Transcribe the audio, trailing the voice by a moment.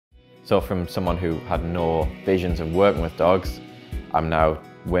So from someone who had no visions of working with dogs, I'm now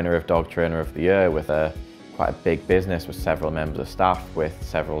winner of Dog Trainer of the Year with quite a big business with several members of staff, with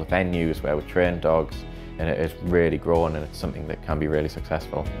several venues where we train dogs, and it is really grown, and it's something that can be really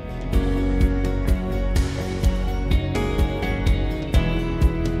successful.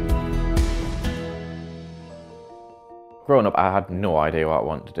 Growing up, I had no idea what I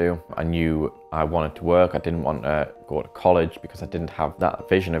wanted to do. I knew I wanted to work. I didn't want to go to college because I didn't have that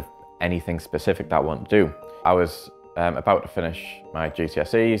vision of anything specific that I wanted to do. I was about to finish my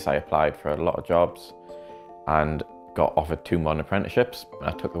GCSEs. I applied for a lot of jobs and got offered 2 modern apprenticeships. I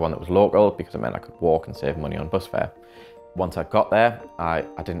took the one that was local because it meant I could walk and save money on bus fare. Once I got there, I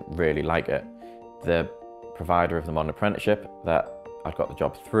didn't really like it. The provider of the modern apprenticeship that I got the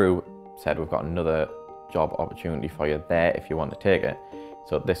job through said, "We've got another job opportunity for you there if you want to take it."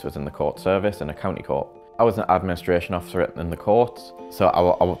 So this was in the court service, in a county court. I was an administration officer in the courts, so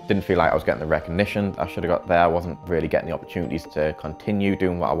I didn't feel like I was getting the recognition I should have got there. I wasn't really getting the opportunities to continue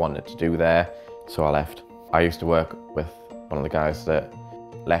doing what I wanted to do there, so I left. I used to work with one of the guys that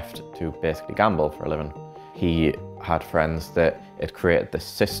left to basically gamble for a living. He had friends that had created this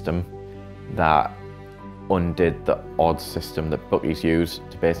system that undid the odds system that bookies use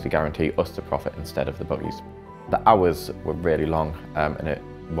to basically guarantee us the profit instead of the bookies. The hours were really long and it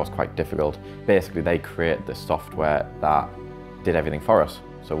was quite difficult. Basically, they created the software that did everything for us,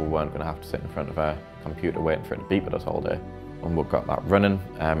 so we weren't going to have to sit in front of a computer waiting for it to beep at us all day. And we got that running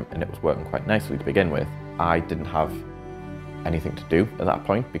and it was working quite nicely to begin with. I didn't have anything to do at that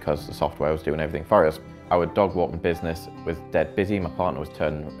point because the software was doing everything for us. Our dog walking business was dead busy. My partner was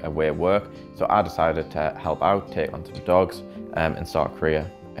turning away work, so I decided to help out, take on some dogs and start a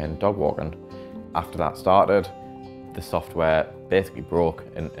career in dog walking. After that started, the software basically broke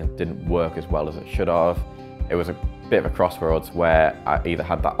and didn't work as well as it should have. It was a bit of a crossroads where I either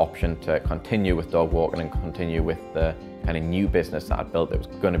had that option to continue with dog walking and continue with the kind of new business that I'd built that was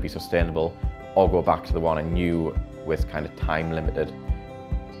going to be sustainable, or go back to the one I knew was kind of time limited.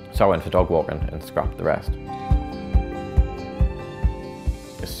 So I went for dog walking and scrapped the rest.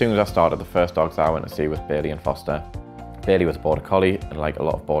 As soon as I started, the first dogs I went to see was Bailey and Foster. Bailey was a border collie, and like a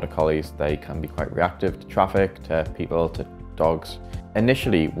lot of border collies, they can be quite reactive to traffic, to people, to dogs.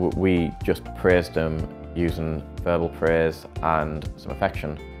 Initially, we just praised him using verbal praise and some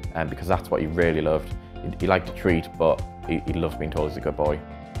affection, because that's what he really loved. He liked to treat, but he loves being told he's a good boy.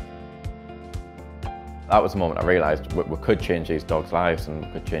 That was the moment I realised we could change these dogs' lives, and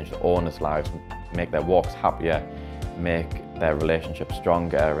we could change the owners' lives, make their walks happier, make their relationship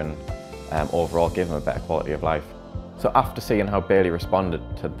stronger, and overall give them a better quality of life. So after seeing how Bailey responded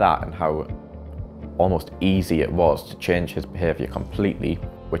to that and how almost easy it was to change his behaviour completely,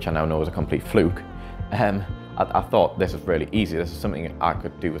 which I now know is a complete fluke, I thought this is really easy. This is something I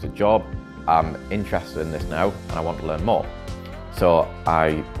could do as a job. I'm interested in this now and I want to learn more. So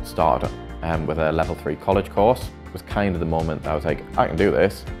I started with a level 3 college course. It was kind of the moment that I was like, I can do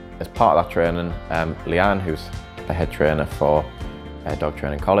this. As part of that training, Leighton, who's the head trainer for Dog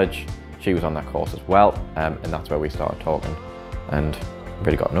Training College, she was on that course as well, and that's where we started talking and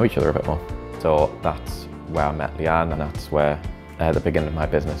really got to know each other a bit more. So that's where I met Leighton, and that's where the beginning of my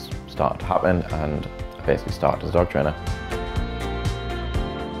business started to happen, and I basically started as a dog trainer.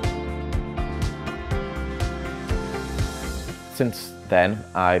 Since then,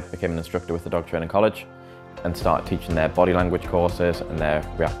 I became an instructor with the Dog Training College and started teaching their body language courses and their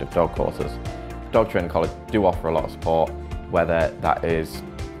reactive dog courses. Dog Training College do offer a lot of support, whether that is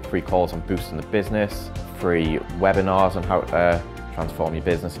free calls on boosting the business, free webinars on how to transform your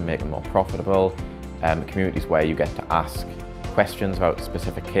business and make it more profitable, communities where you get to ask questions about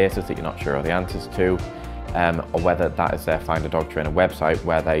specific cases that you're not sure of the answers to, or whether that is their Find a Dog Trainer website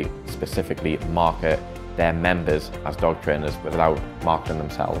where they specifically market their members as dog trainers without marketing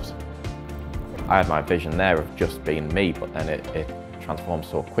themselves. I had my vision there of just being me, but then it transformed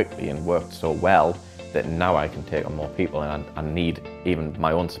so quickly and worked so well that now I can take on more people, and I need even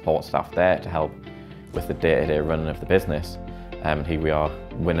my own support staff there to help with the day-to-day running of the business. Here we are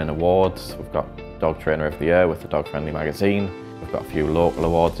winning awards. We've got Dog Trainer of the Year with the Dog Friendly magazine. We've got a few local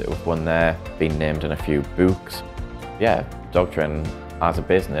awards that we've won there, been named in a few books. Yeah, dog training as a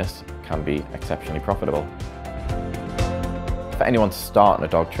business can be exceptionally profitable. For anyone starting a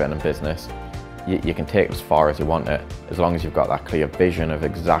dog training business, you can take it as far as you want it, as long as you've got that clear vision of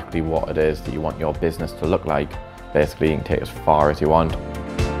exactly what it is that you want your business to look like. Basically, you can take it as far as you want.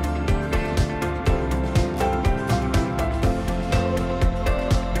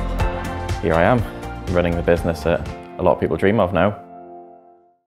 Here I am, running the business that a lot of people dream of now.